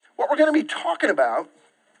we're going to be talking about,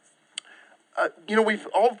 we've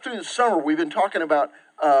all through the summer, we've been talking about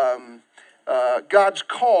God's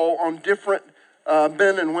call on different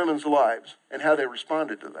men and women's lives and how they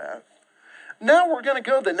responded to that. Now we're going to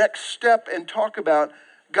go the next step and talk about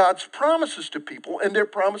God's promises to people and their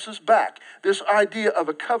promises back. This idea of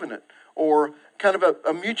a covenant or kind of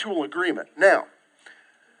a mutual agreement. Now,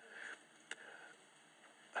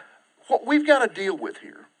 what we've got to deal with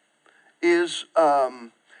here is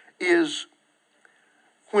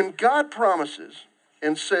when God promises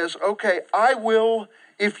and says, okay, I will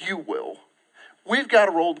if you will, we've got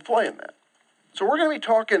a role to play in that. So we're going to be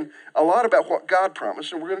talking a lot about what God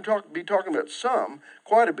promised, and we're going to be talking about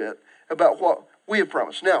quite a bit, about what we have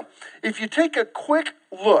promised. Now, if you take a quick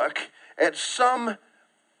look at some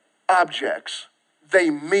objects, they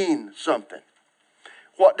mean something.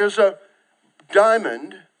 What does a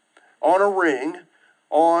diamond on a ring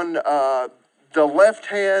on the left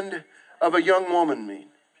hand of a young woman mean?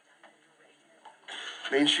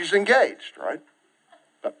 It means she's engaged, right?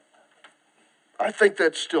 I think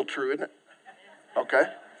that's still true, isn't it? Okay.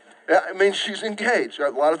 Yeah, it means she's engaged. A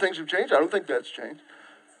lot of things have changed. I don't think that's changed.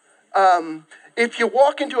 If you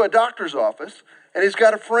walk into a doctor's office and he's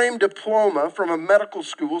got a framed diploma from a medical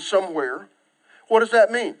school somewhere, what does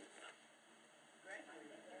that mean?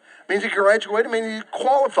 It means he graduated. It means he's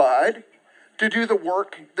qualified to do the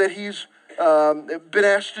work that he's been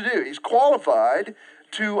asked to do. He's qualified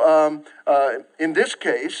to, in this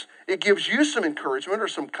case, it gives you some encouragement or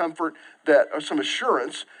some comfort or some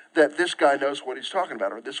assurance that this guy knows what he's talking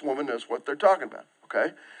about, or this woman knows what they're talking about,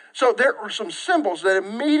 okay? So there are some symbols that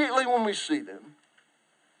immediately when we see them,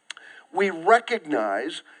 we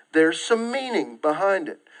recognize there's some meaning behind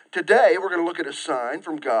it. Today, we're going to look at a sign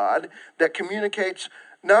from God that communicates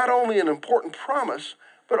not only an important promise,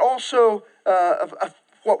 but also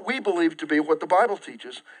what we believe to be what the Bible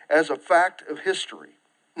teaches as a fact of history.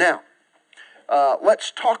 Now,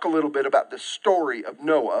 let's talk a little bit about the story of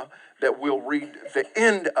Noah that we'll read the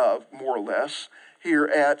end of, more or less, here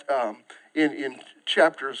at in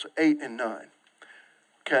chapters 8 and 9.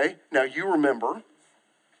 Okay, now you remember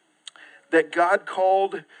that God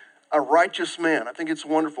called a righteous man. I think it's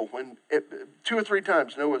wonderful when 2 or 3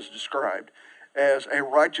 times Noah is described as a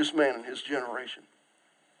righteous man in his generation.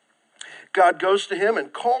 God goes to him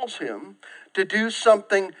and calls him to do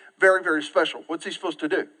something very, very special. What's he supposed to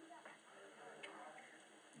do?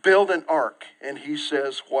 Build an ark. And he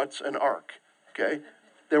says, what's an ark? Okay.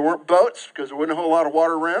 There weren't boats because there wasn't a whole lot of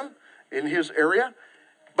water around in his area.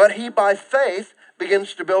 But he, by faith,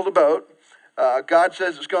 begins to build a boat. God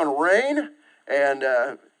says it's going to rain.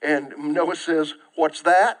 And Noah says, what's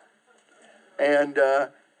that? And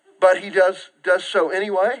but he does so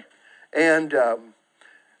anyway. And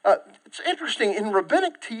it's interesting. In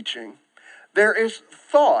rabbinic teaching, there is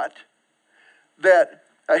thought that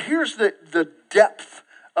here's the depth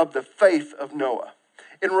of the faith of Noah.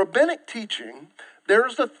 In rabbinic teaching,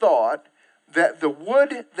 there's the thought that the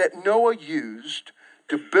wood that Noah used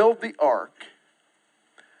to build the ark,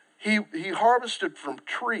 he harvested from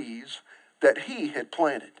trees that he had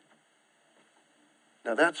planted.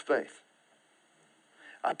 Now that's faith.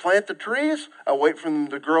 I plant the trees, I wait for them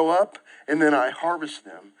to grow up, and then I harvest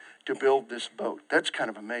them to build this boat. That's kind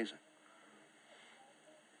of amazing.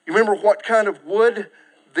 You remember what kind of wood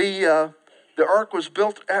the ark was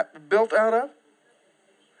built out of?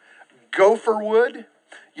 Gopher wood.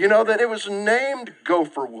 You know that it was named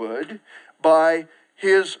gopher wood by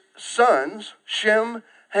his sons, Shem,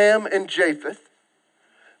 Ham, and Japheth,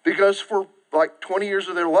 because for like 20 years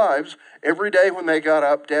of their lives, every day when they got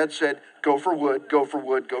up, Dad said, go for wood, go for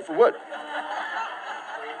wood, go for wood.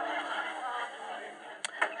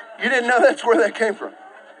 You didn't know that's where that came from?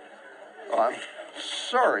 Oh, I'm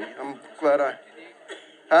sorry. I'm glad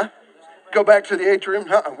Go back to the atrium?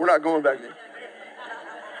 We're not going back there.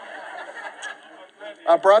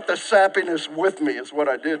 I brought the sappiness with me is what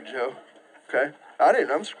I did, Joe. Okay? I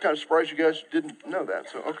didn't. I'm kind of surprised you guys didn't know that.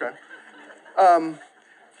 So, okay.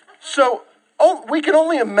 We can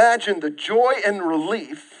only imagine the joy and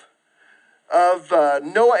relief of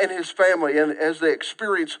Noah and his family and as they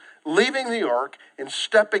experience leaving the ark and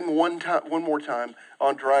stepping one more time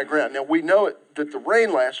on dry ground. Now, we know that the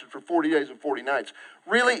rain lasted for 40 days and 40 nights.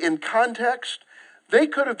 Really, in context, they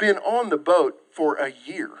could have been on the boat for a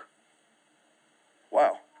year.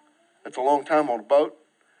 Wow. That's a long time on a boat.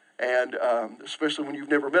 And especially when you've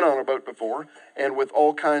never been on a boat before and with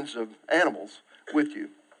all kinds of animals with you.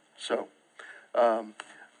 So,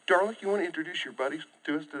 Darla, you want to introduce your buddies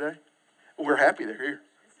to us today? We're happy they're here.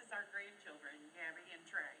 This is our grandchildren, Gabby and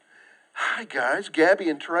Trey. Hi, guys. Gabby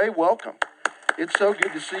and Trey, welcome. It's so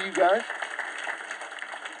good to see you guys.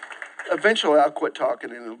 Eventually, I'll quit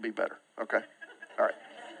talking and it'll be better. Okay? All right.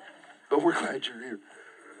 But we're glad you're here.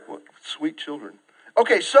 What sweet children.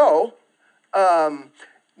 Okay, so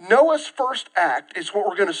Noah's first act is what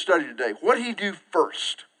we're going to study today. What did he do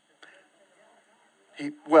first?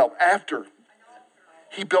 After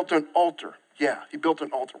he built an altar. Yeah, he built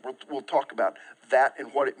an altar. We'll talk about that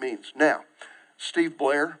and what it means. Now, Steve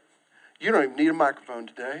Blair, you don't even need a microphone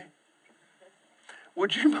today.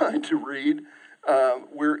 Would you mind to read?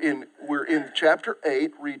 We're in chapter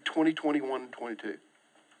 8. Read 20, 21, and 22.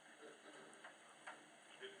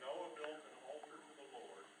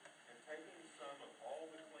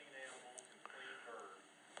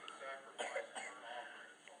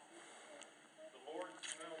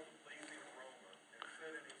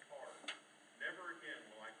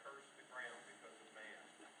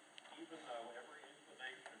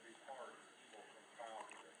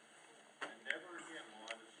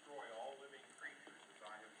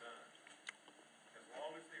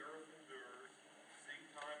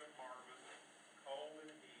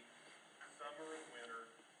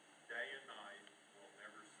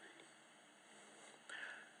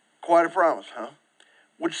 Quite a promise, huh?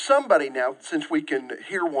 Would somebody now, since we can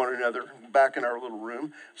hear one another back in our little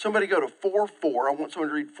room, somebody go to 4:4. I want somebody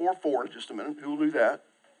to read 4:4 in just a minute. Who will do that?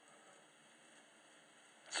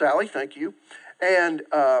 Sally, thank you. And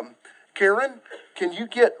Karen, can you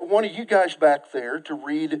get one of you guys back there to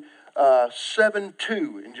read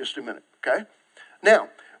 7:2 in just a minute, okay?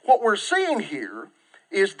 Now, what we're seeing here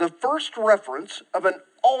is the first reference of an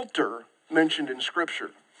altar mentioned in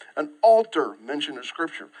Scripture. An altar mentioned in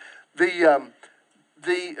Scripture. The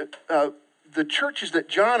churches that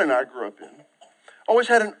John and I grew up in always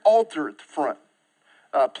had an altar at the front,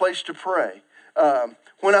 a place to pray.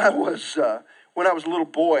 When I was a little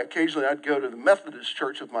boy, occasionally I'd go to the Methodist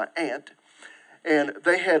church with my aunt, and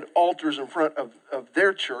they had altars in front of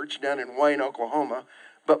their church down in Wayne, Oklahoma.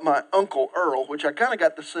 But my Uncle Earl, which I kind of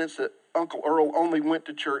got the sense that Uncle Earl only went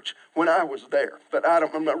to church when I was there, but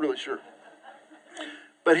I'm not really sure.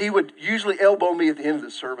 But he would usually elbow me at the end of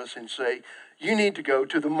the service and say, "You need to go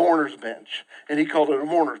to the mourner's bench." And he called it a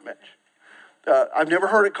mourner's bench. I've never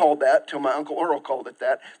heard it called that till my Uncle Earl called it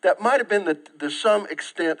that. That might have been the some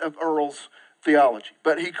extent of Earl's theology,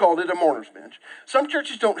 but he called it a mourner's bench. Some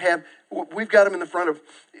churches don't have, we've got them in the front of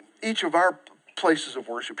each of our places of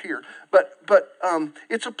worship here, but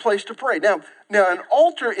it's a place to pray. Now, an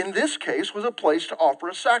altar in this case was a place to offer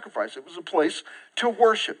a sacrifice. It was a place to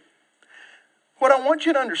worship. What I want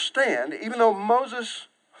you to understand, even though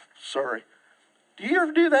do you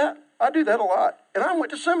ever do that? I do that a lot. And I went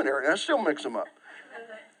to seminary and I still mix them up.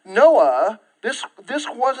 Noah, this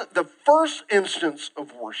wasn't the first instance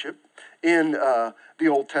of worship in the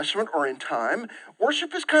Old Testament or in time.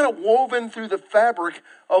 Worship is kind of woven through the fabric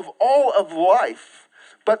of all of life.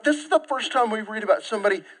 But this is the first time we read about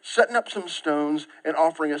somebody setting up some stones and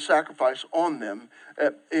offering a sacrifice on them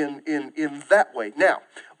in that way. Now,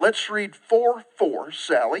 let's read 4:4,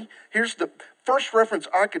 Sally. Here's the first reference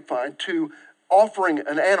I could find to offering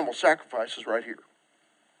an animal sacrifice is right here.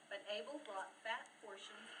 But Abel brought fat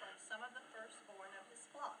portions from some of the firstborn of his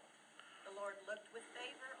flock. The Lord looked with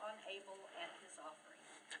favor on Abel and his offering.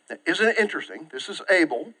 Now, isn't it interesting? This is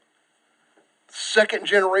Abel, second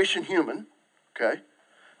generation human, okay?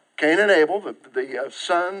 Cain and Abel,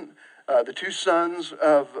 the two sons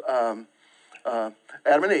of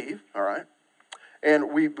Adam and Eve, all right?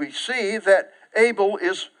 And we see that Abel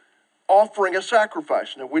is offering a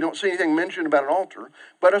sacrifice. Now, we don't see anything mentioned about an altar,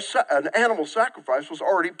 but an animal sacrifice was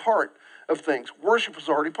already part of things. Worship was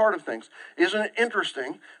already part of things. Isn't it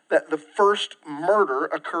interesting that the first murder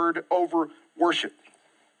occurred over worship?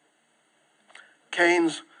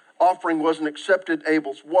 Cain's offering wasn't accepted,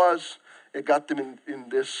 Abel's was. It got them in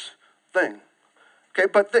this thing. Okay,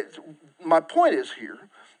 but my point is here,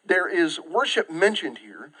 there is worship mentioned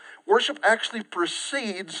here. Worship actually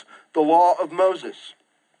precedes the law of Moses.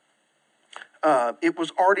 It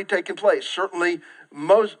was already taking place. Certainly,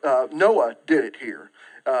 Noah did it here,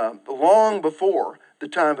 long before the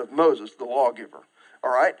time of Moses, the lawgiver.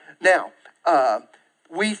 All right? Now,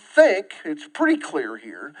 we think, it's pretty clear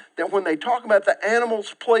here, that when they talk about the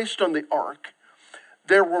animals placed on the ark,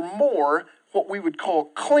 there were more what we would call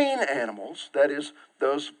clean animals, that is,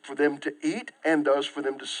 those for them to eat and those for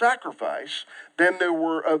them to sacrifice, than there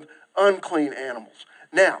were of unclean animals.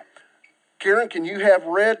 Now, Karen, can you have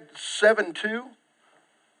read 7:2?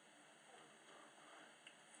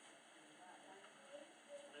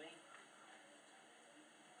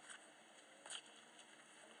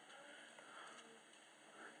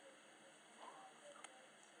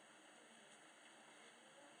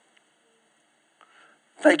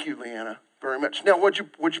 Thank you, Leanna. very much. Now, what'd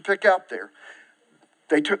you pick out there?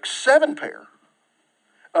 They took 7 pair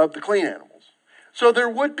of the clean animals. So there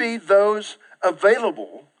would be those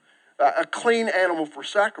available, a clean animal for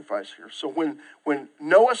sacrifice here. So when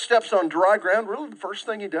Noah steps on dry ground, really the first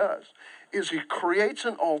thing he does is he creates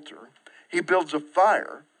an altar. He builds a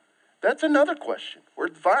fire. That's another question.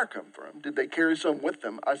 Where'd the fire come from? Did they carry some with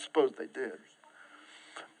them? I suppose they did.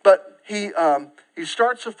 But he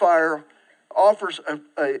starts a fire, offers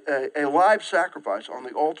a live sacrifice on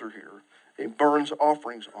the altar here. He burns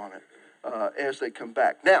offerings on it as they come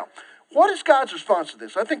back. Now, what is God's response to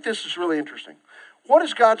this? I think this is really interesting. What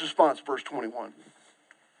is God's response, verse 21?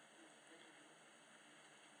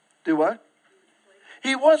 Do what?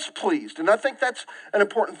 He was pleased, and I think that's an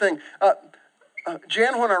important thing.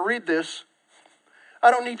 Jan, when I read this, I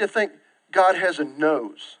don't need to think God has a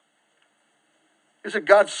nose. Is it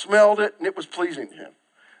God smelled it and it was pleasing to him?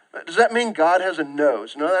 Does that mean God has a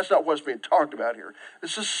nose? No, that's not what's being talked about here.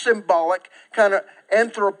 This is symbolic, kind of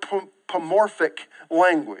anthropomorphic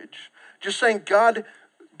language. Just saying God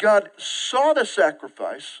saw the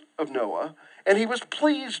sacrifice of Noah and he was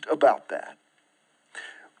pleased about that.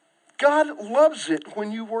 God loves it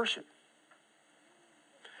when you worship,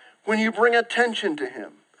 when you bring attention to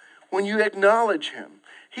him, when you acknowledge him.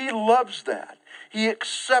 He loves that. He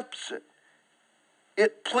accepts it.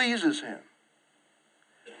 It pleases him.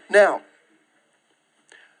 Now,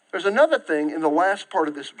 there's another thing in the last part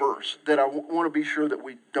of this verse that I want to be sure that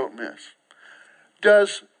we don't miss.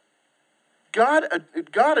 God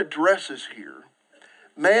addresses here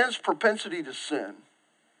man's propensity to sin.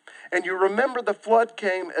 And you remember the flood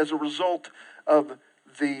came as a result of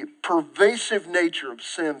the pervasive nature of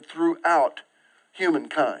sin throughout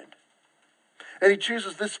humankind. And he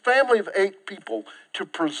chooses this family of 8 people to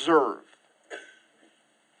preserve.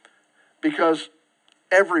 Because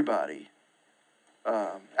everybody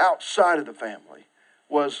outside of the family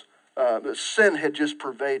was, the sin had just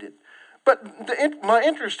pervaded. But my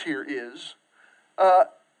interest here is,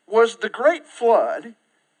 was the Great Flood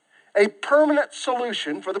a permanent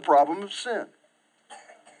solution for the problem of sin?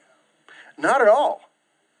 Not at all.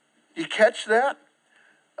 You catch that?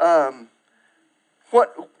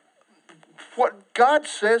 What God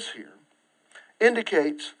says here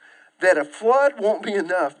indicates that a flood won't be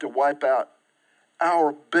enough to wipe out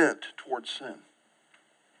our bent towards sin.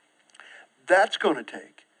 That's going to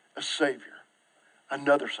take a Savior,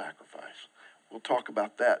 another sacrifice. We'll talk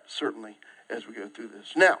about that certainly as we go through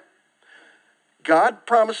this. Now, God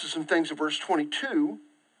promises some things in verse 22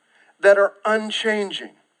 that are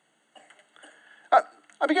unchanging.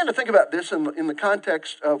 I began to think about this in the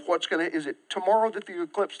context of what's going to, is it tomorrow that the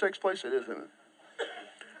eclipse takes place? It is, isn't it?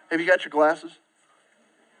 Have you got your glasses?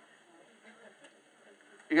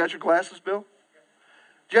 You got your glasses, Bill?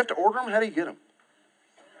 Do you have to order them? How do you get them?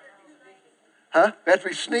 Huh? You have to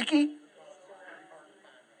be sneaky?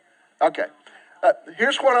 Okay.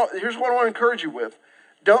 Here's what I want to encourage you with.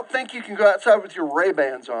 Don't think you can go outside with your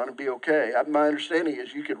Ray-Bans on and be okay. My understanding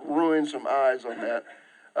is you could ruin some eyes on that.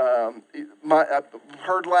 I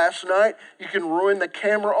heard last night you can ruin the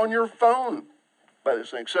camera on your phone by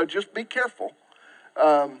this thing. So just be careful.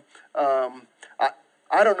 I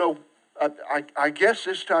don't know. I guess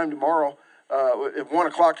this time tomorrow, at 1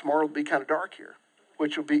 o'clock tomorrow, it'll be kind of dark here,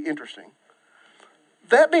 which will be interesting.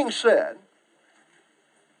 That being said,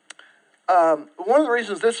 one of the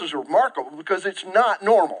reasons this is remarkable because it's not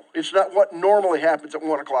normal. It's not what normally happens at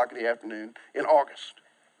 1 o'clock in the afternoon in August.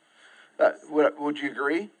 Would you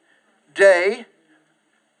agree? Day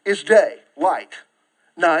is day, light.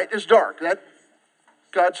 Night is dark.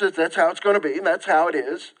 God says that's how it's going to be, and that's how it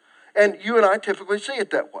is. And you and I typically see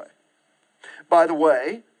it that way. By the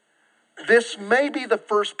way, this may be the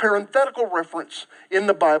first parenthetical reference in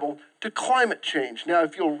the Bible to climate change. Now,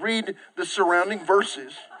 if you'll read the surrounding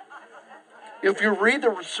verses,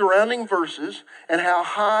 and how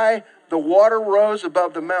high the water rose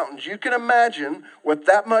above the mountains, you can imagine with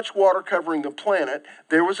that much water covering the planet,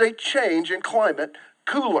 there was a change in climate,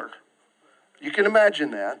 cooler. You can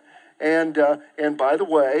imagine that. And by the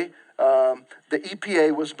way, the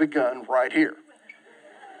EPA was begun right here.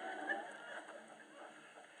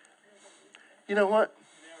 You know what?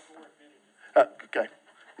 Okay,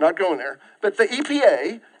 not going there. But the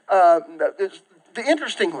EPA,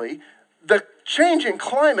 interestingly, the change in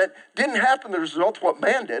climate didn't happen as a result of what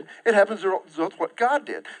man did. It happened as a result of what God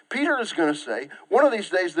did. Peter is going to say, one of these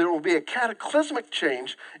days there will be a cataclysmic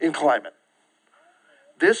change in climate.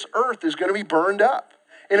 This earth is going to be burned up.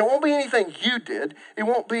 And it won't be anything you did. It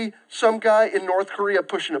won't be some guy in North Korea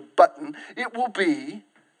pushing a button. It will be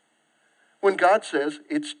when God says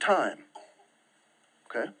it's time.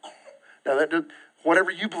 Okay? Now,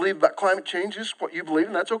 Whatever you believe about climate change is what you believe,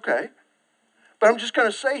 and that's okay. But I'm just going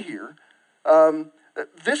to say here,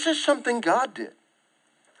 this is something God did.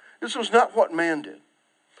 This was not what man did.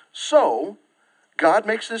 So, God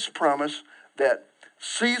makes this promise that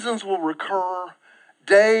seasons will recur,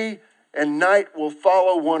 day and night will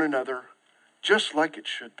follow one another, just like it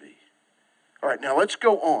should be. All right, now let's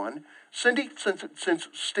go on. Cindy, since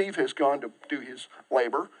Steve has gone to do his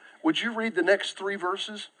labor, would you read the next 3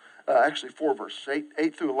 verses? Actually, 4 verses,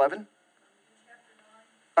 8 through 11.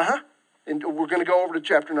 Uh-huh. And we're going to go over to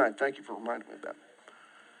chapter 9. Thank you for reminding me of that.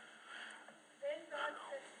 Then God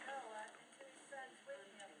said to Noah and to his sons with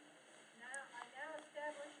him, I now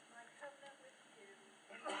establish my covenant with you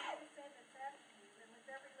and with your descendants after you, and with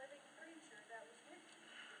every living creature that was with you,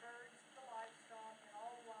 the birds, the livestock, and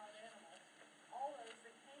all the wild animals, all those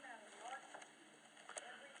that came out of the ark with you,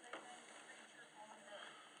 every living creature on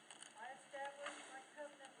earth. I establish my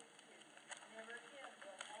covenant with you. Never again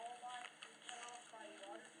will all life be cut off by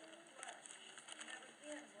water or flood. Never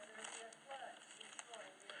again will there be a flood to destroy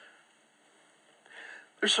the earth.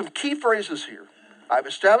 There's some key phrases here. I've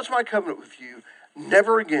established my covenant with you,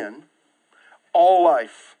 never again, all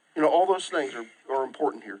life. All those things are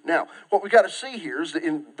important here. Now, what we got to see here is that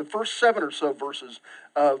in the first 7 or so verses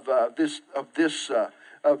of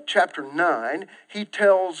chapter 9, he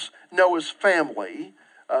tells Noah's family,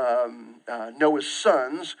 Noah's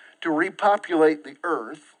sons, to repopulate the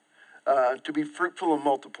earth, to be fruitful and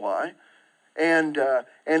multiply, and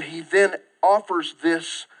he then offers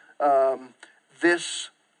this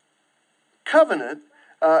covenant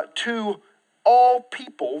to all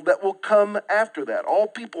people that will come after that. All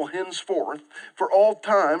people henceforth, for all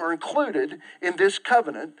time, are included in this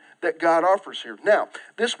covenant that God offers here. Now,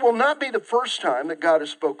 this will not be the first time that God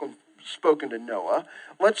has spoken to Noah.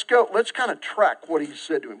 Let's kind of track what he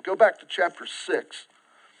said to him. Go back to chapter 6.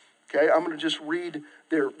 Okay, I'm going to just read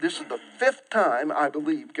there. This is the 5th time, I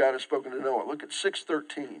believe, God has spoken to Noah. Look at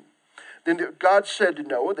 6:13. Then God said to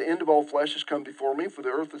Noah, the end of all flesh has come before me, for the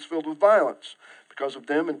earth is filled with violence because of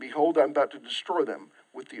them, and behold, I'm about to destroy them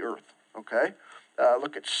with the earth. Okay?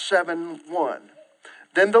 Look at 7:1.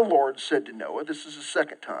 Then the Lord said to Noah, this is the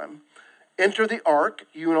 2nd time, enter the ark,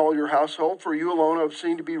 you and all your household, for you alone have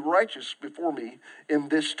seen to be righteous before me in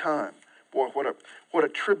this time. Boy, what a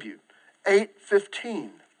tribute.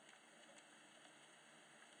 8:15.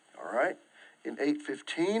 All right? In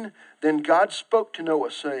 8:15, then God spoke to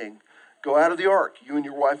Noah, saying, go out of the ark, you and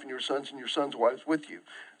your wife and your sons wives with you.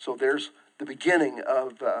 So there's the beginning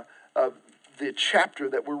of the chapter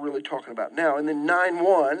that we're really talking about now. And then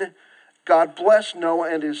 9:1, God blessed Noah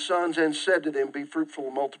and his sons and said to them, be fruitful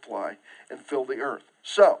and multiply and fill the earth.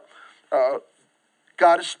 So,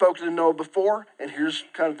 God has spoken to Noah before, and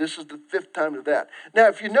this is the 5th time of that. Now,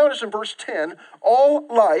 if you notice in verse 10, all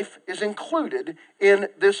life is included in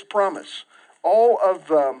this promise. All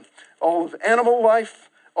of animal life,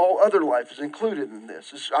 all other life is included in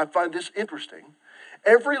this. I find this interesting.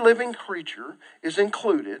 Every living creature is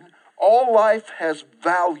included. All life has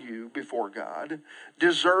value before God,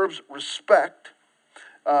 deserves respect.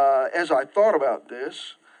 As I thought about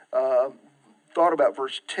this, thought about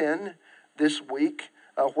verse 10 this week,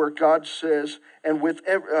 where God says, and with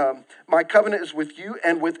my covenant is with you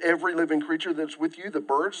and with every living creature that's with you, the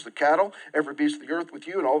birds, the cattle, every beast of the earth with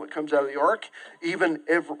you, and all that comes out of the ark, even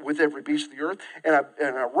with every beast of the earth. And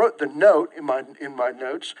I wrote the note in my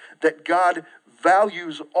notes that God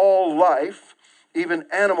values all life, even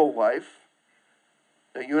animal life.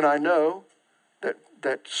 Now, you and I know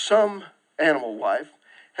that some animal life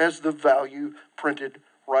has the value printed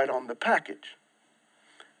right on the package.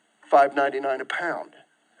 $5.99 a pound.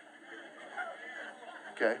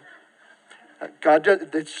 Okay? God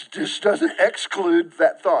just doesn't exclude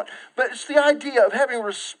that thought. But it's the idea of having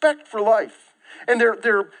respect for life. And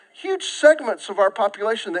there are huge segments of our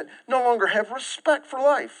population that no longer have respect for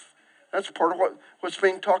life. That's part of what's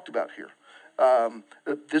being talked about here.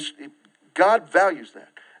 God values that.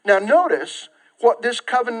 Now notice what this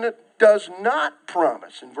covenant does not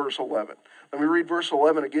promise in verse 11. Let me read verse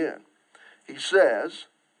 11 again. He says,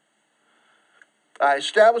 I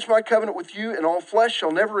establish my covenant with you, and all flesh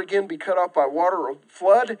shall never again be cut off by water or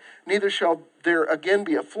flood, neither shall there again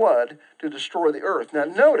be a flood to destroy the earth. Now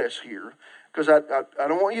notice here, because I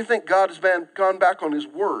don't want you to think God has gone back on his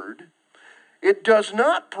word. It does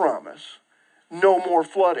not promise no more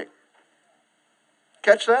flooding.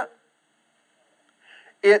 Catch that?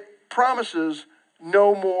 It promises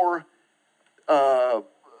no more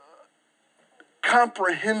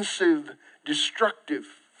comprehensive, destructive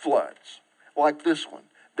floods like this one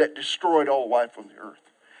that destroyed all life on the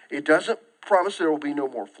earth. It doesn't promise there will be no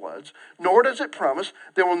more floods, nor does it promise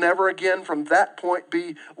there will never again from that point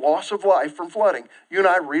be loss of life from flooding. You and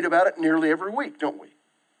I read about it nearly every week, don't we?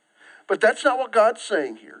 But that's not what God's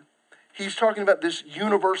saying here. He's talking about this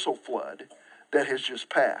universal flood that has just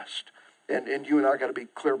passed. And you and I got to be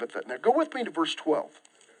clear about that. Now go with me to verse 12.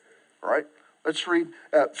 All right? Let's read.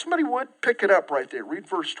 Somebody would pick it up right there. Read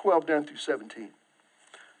verse 12 down through 17.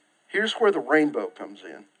 Here's where the rainbow comes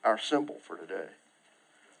in, our symbol for today.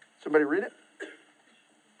 Somebody read it?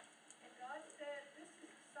 And God said, "This is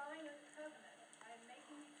the sign of the covenant I am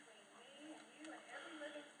making between me and you and every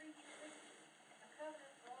living creature with you, a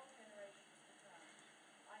covenant for all generations to come.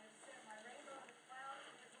 I have sent my rainbow in the clouds,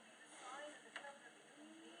 and it will be the sign of the covenant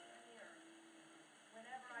between me and the earth.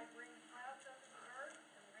 Whenever I bring clouds over the earth,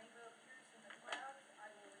 and the rainbow appears in the clouds, I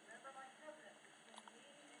will remember my covenant between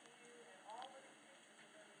me and you and all living creatures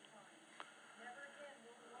of every kind. Never again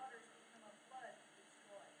will the waters become a flood to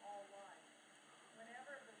destroy all life.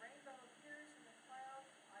 Whenever the rainbow appears in the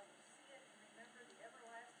clouds, I will see it and remember the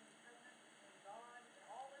everlasting covenant between God and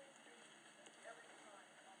all living creatures of every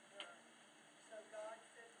kind on the earth." So God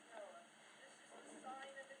said to Noah, "This is the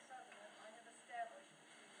sign of the covenant I have established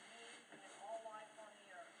between me and all life on the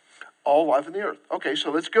earth." All life in the earth. Okay,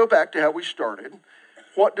 so let's go back to how we started.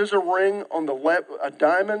 What does a ring on the left, a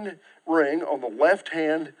diamond ring on the left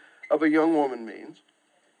hand of a young woman means?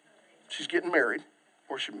 She's getting married,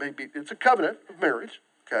 or she may be. It's a covenant of marriage.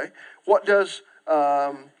 Okay. What does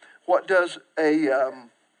a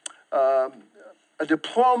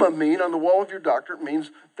diploma mean on the wall of your doctorate? It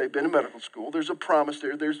means they've been to medical school. There's a promise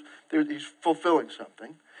there. He's fulfilling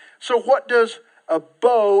something. So what does a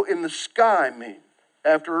bow in the sky mean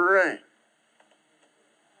after a rain?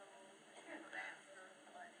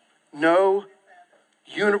 No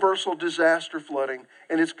universal disaster flooding,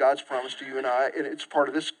 and it's God's promise to you and I, and it's part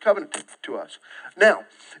of this covenant to us. Now,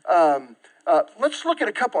 let's look at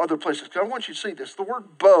a couple other places, because I want you to see this. The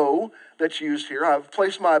word bow that's used here, I've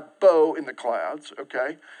placed my bow in the clouds,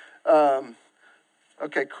 okay?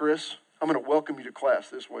 Okay, Chris, I'm going to welcome you to class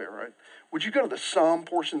this way, all right? Would you go to the Psalm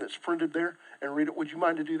portion that's printed there and read it? Would you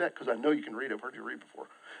mind to do that? Because I know you can read it. I've heard you read before.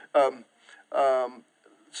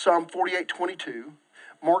 Psalm 48:22.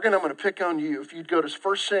 Morgan, I'm going to pick on you. If you'd go to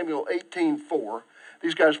 1 Samuel 18:4,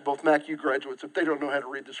 these guys are both MacU graduates. If they don't know how to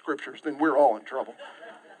read the scriptures, then we're all in trouble.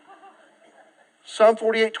 Psalm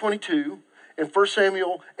 48:22 and 1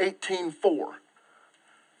 Samuel 18:4.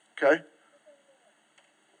 Okay?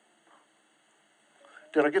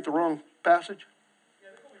 Did I get the wrong passage?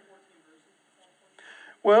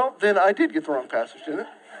 Well, then I did get the wrong passage, didn't it?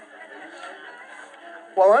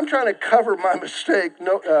 While I'm trying to cover my mistake,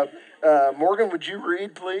 Morgan, would you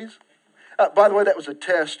read, please? By the way, that was a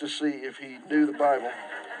test to see if he knew the Bible.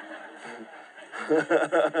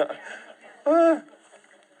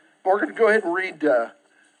 Morgan, go ahead and read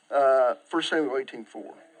 1 Samuel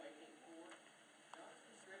 18:4.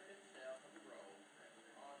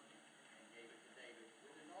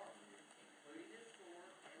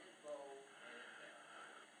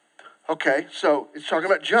 Okay, so it's talking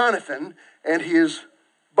about Jonathan and his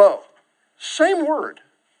bow. Same word.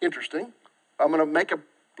 Interesting. I'm going to make a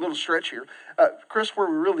little stretch here. Chris, where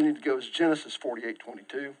we really need to go is Genesis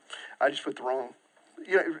 48:22. I just put the wrong.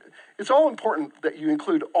 It's all important that you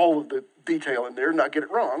include all of the detail in there and not get it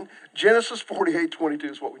wrong. Genesis 48:22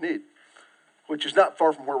 is what we need, which is not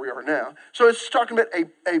far from where we are now. So it's talking about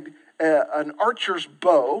an archer's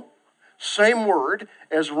bow. Same word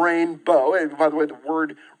as rainbow. And by the way, the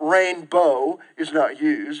word rainbow is not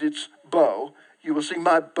used. It's bow. You will see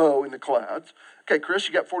my bow in the clouds. Okay, Chris,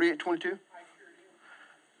 you got 48:22? I sure do.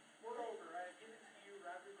 Moreover, I have given to you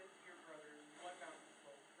rather than to your brothers one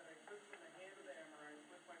bountiful, that I took from the hand of the Amorites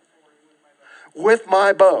with my sword and with my bow. With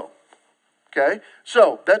my bow. Okay,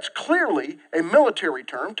 so that's clearly a military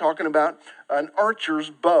term talking about an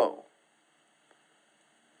archer's bow.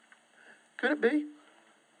 Could it be?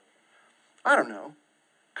 I don't know.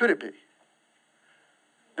 Could it be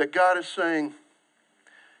that God is saying,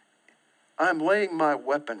 I'm laying my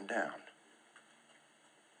weapon down?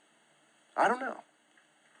 I don't know.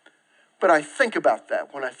 But I think about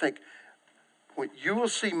that when you will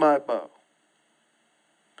see my bow.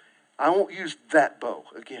 I won't use that bow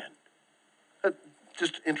again.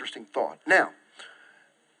 Just an interesting thought. Now,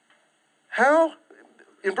 how,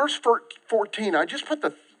 in verse 14, I just put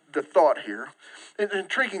the thought here, an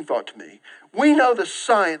intriguing thought to me. We know the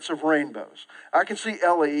science of rainbows. I can see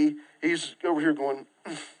Ellie, he's over here going,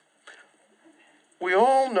 we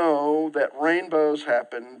all know that rainbows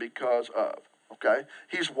happen because of, okay?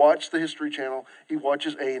 He's watched the History Channel, he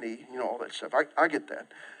watches A&E, all that stuff. I get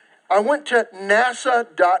that. I went to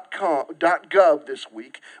nasa.gov this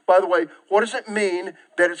week. By the way, what does it mean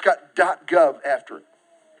that it's got .gov after it?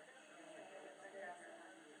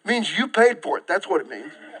 It means you paid for it. That's what it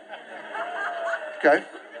means. Okay?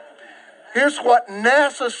 Here's what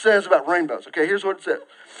NASA says about rainbows. Okay, here's what it says.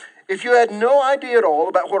 If you had no idea at all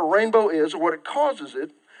about what a rainbow is or what it causes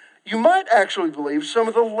it, you might actually believe some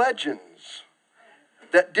of the legends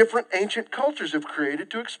that different ancient cultures have created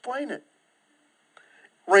to explain it.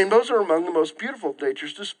 Rainbows are among the most beautiful of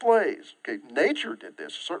nature's displays. Okay, nature did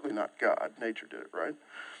this, certainly not God. Nature did it, right?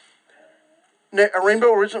 A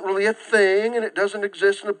rainbow isn't really a thing, and it doesn't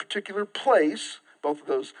exist in a particular place. Both of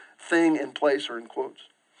those thing and place are in quotes.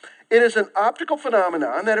 It is an optical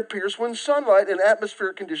phenomenon that appears when sunlight and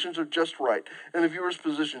atmospheric conditions are just right, and the viewer's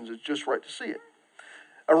positions is just right to see it.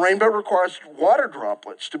 A rainbow requires water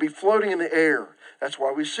droplets to be floating in the air. That's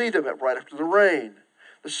why we see them right after the rain.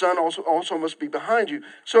 The sun also must be behind you.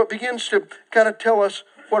 So it begins to kind of tell us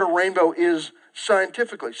what a rainbow is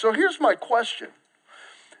scientifically. So here's my question.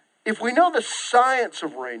 If we know the science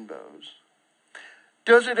of rainbows,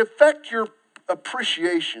 does it affect your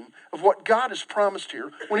appreciation of what God has promised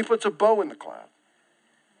here when he puts a bow in the cloud?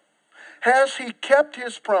 Has he kept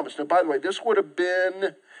his promise? Now, by the way, this would have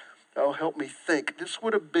been, help me think. This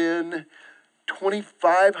would have been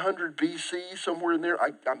 2500 BC, somewhere in there.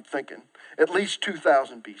 I'm thinking. At least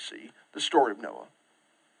 2000 BC, the story of Noah.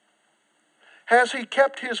 Has he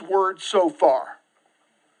kept his word so far?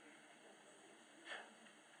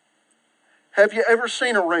 Have you ever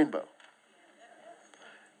seen a rainbow?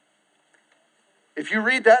 If you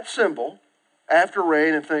read that symbol after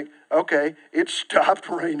rain and think, okay, it stopped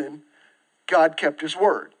raining, God kept his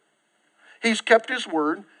word. He's kept his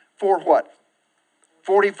word for what?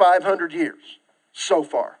 4,500 years so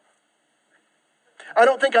far. I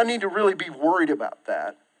don't think I need to really be worried about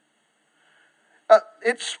that.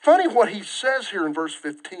 It's funny what he says here in verse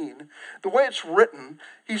 15. The way it's written,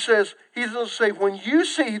 he doesn't say, when you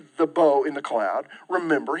see the bow in the cloud,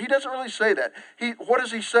 remember. He doesn't really say that. What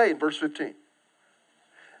does he say in verse 15?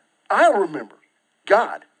 I'll remember.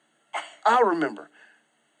 God, I'll remember.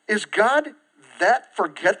 Is God that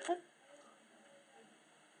forgetful?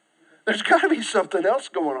 There's got to be something else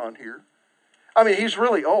going on here. I mean, he's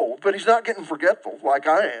really old, but he's not getting forgetful like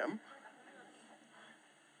I am.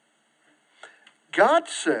 God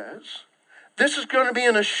says this is going to be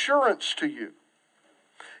an assurance to you.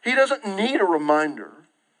 He doesn't need a reminder,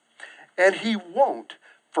 and he won't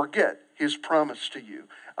forget his promise to you.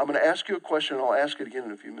 I'm going to ask you a question, and I'll ask it again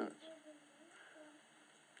in a few minutes.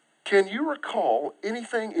 Can you recall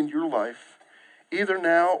anything in your life, either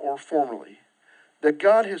now or formerly, that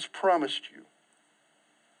God has promised you?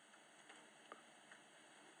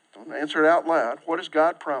 Don't answer it out loud. What has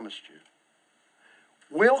God promised you?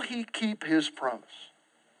 Will he keep his promise?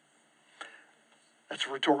 That's a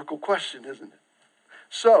rhetorical question, isn't it?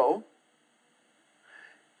 So,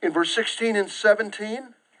 in verse 16 and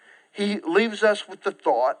 17, he leaves us with the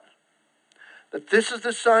thought that this is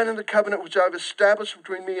the sign of the covenant which I've established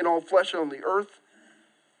between me and all flesh on the earth.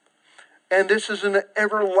 And this is an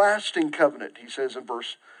everlasting covenant, he says in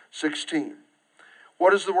verse 16.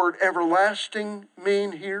 What does the word everlasting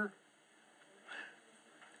mean here?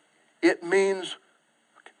 It means,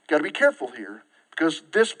 got to be careful here, because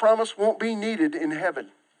this promise won't be needed in heaven.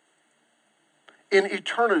 In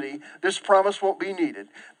eternity, this promise won't be needed.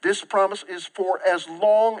 This promise is for as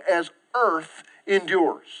long as earth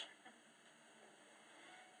endures.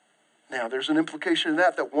 Now, there's an implication in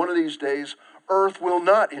that one of these days, earth will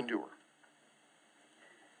not endure.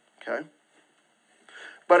 Okay?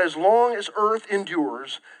 But as long as earth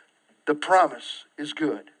endures, the promise is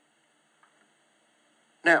good.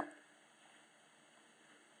 Now,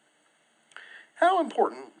 how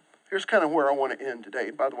important, here's kind of where I want to end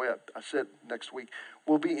today. By the way, I said next week,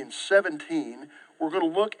 we'll be in 17. We're going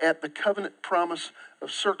to look at the covenant promise of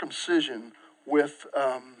circumcision with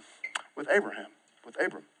Abraham, with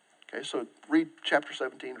Abram. Okay, so read chapter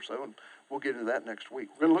 17 or so, and we'll get into that next week.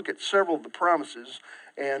 We're going to look at several of the promises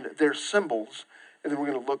and their symbols, and then we're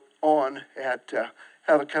going to look on at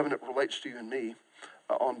how the covenant relates to you and me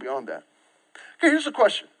on beyond that. Okay, here's the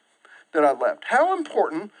question that I left. How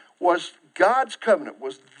important was God's covenant,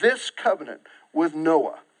 was this covenant with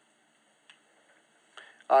Noah?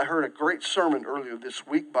 I heard a great sermon earlier this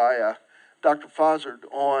week by Dr. Fozzard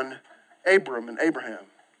on Abram and Abraham.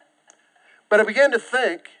 But I began to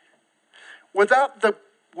think, without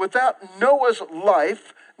Noah's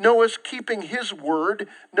life, Noah's keeping his word,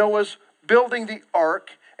 Noah's building the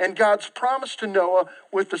ark, and God's promise to Noah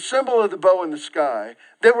with the symbol of the bow in the sky,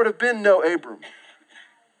 there would have been no Abram.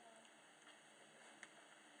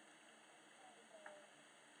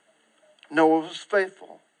 Noah was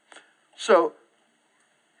faithful. So,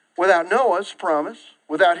 without Noah's promise,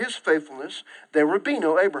 without his faithfulness, there would be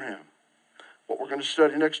no Abraham. What we're going to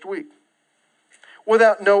study next week.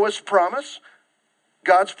 Without Noah's promise,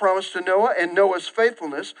 God's promise to Noah, and Noah's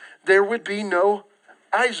faithfulness, there would be no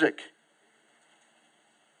Isaac,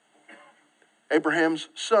 Abraham's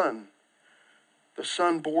son, the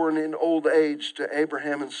son born in old age to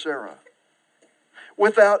Abraham and Sarah.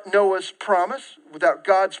 Without Noah's promise, without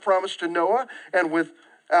God's promise to Noah, and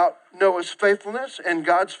without Noah's faithfulness and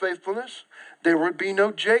God's faithfulness, there would be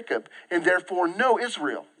no Jacob, and therefore no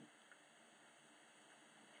Israel,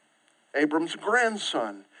 Abram's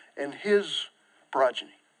grandson and his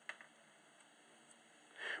progeny.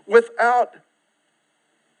 Without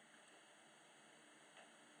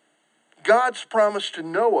God's promise to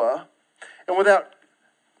Noah, and without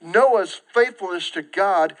Noah's faithfulness to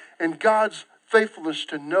God and God's faithfulness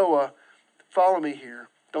to Noah, follow me here,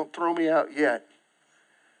 don't throw me out yet,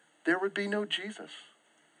 there would be no Jesus.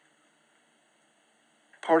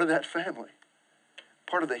 Part of that family,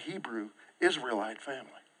 part of the Hebrew Israelite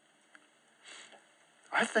family.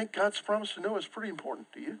 I think God's promise to Noah is pretty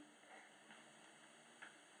important to you.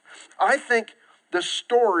 I think the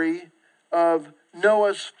story of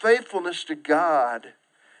Noah's faithfulness to God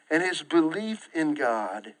and his belief in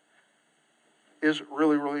God is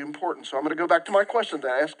really, really important. So I'm going to go back to my question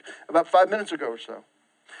that I asked about 5 minutes ago or so.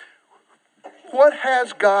 What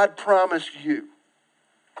has God promised you?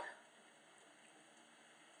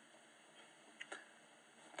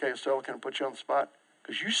 Okay, Estella, can I put you on the spot?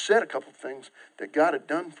 Because you said a couple of things that God had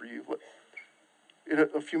done for you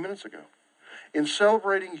a few minutes ago. In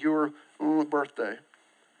celebrating your birthday,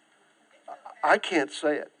 I can't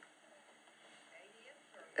say it.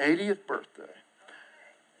 80th birthday.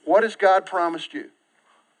 What has God promised you?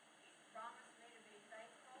 Promise me to be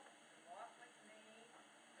faithful, to walk with me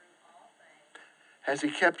through all things. Has he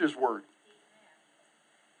kept his word?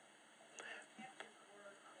 He has kept his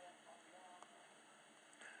word for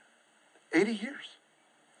a long 80 years.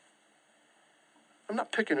 I'm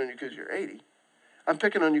not picking on you because you're 80. I'm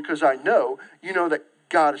picking on you because I know you know that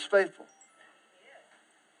God is faithful.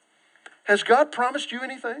 Has God promised you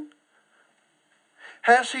anything?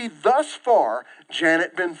 Has he thus far,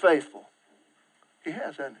 Janet, been faithful? He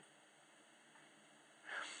has, hasn't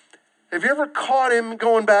he? Have you ever caught him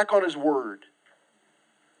going back on his word?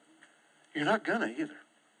 You're not gonna either.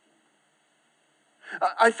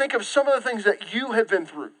 I think of some of the things that you have been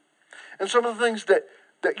through, and some of the things that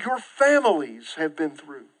your families have been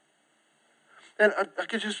through. And I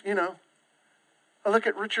could just, I look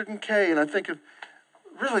at Richard and Kay, and I think of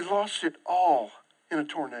really lost it all in a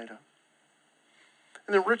tornado.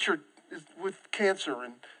 And then Richard is with cancer.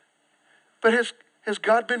 But has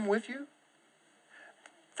God been with you?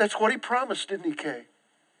 That's what he promised, didn't he, Kay?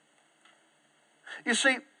 You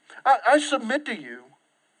see, I submit to you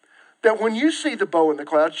that when you see the bow in the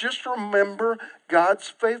clouds, just remember God's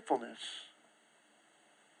faithfulness.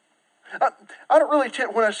 I don't really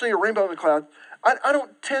tend, when I see a rainbow in the cloud, I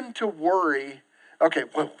don't tend to worry, okay,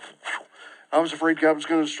 well, I was afraid God was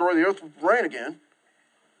going to destroy the earth with rain again.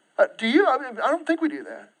 Do you? I don't think we do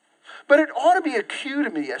that. But it ought to be a cue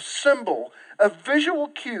to me, a symbol, a visual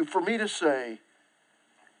cue for me to say,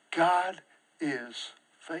 God is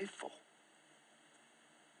faithful.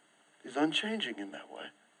 He's unchanging in that way.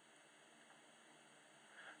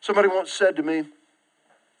 Somebody once said to me,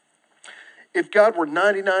 if God were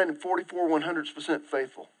 99 and 44 100%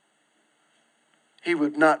 faithful, he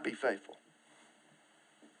would not be faithful.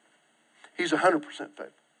 He's 100% faithful.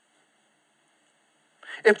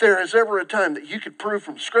 If there is ever a time that you could prove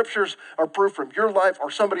from scriptures or prove from your life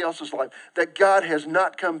or somebody else's life that God has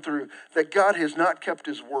not come through, that God has not kept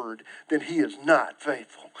his word, then he is not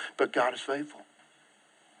faithful. But God is faithful.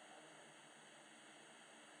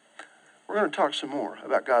 We're going to talk some more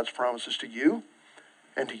about God's promises to you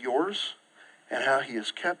and to yours and how he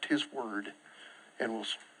has kept his word. And we'll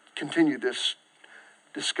continue this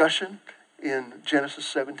discussion in Genesis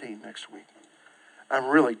 17 next week. I'm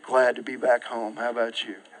really glad to be back home. How about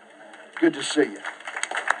you? Good to see you.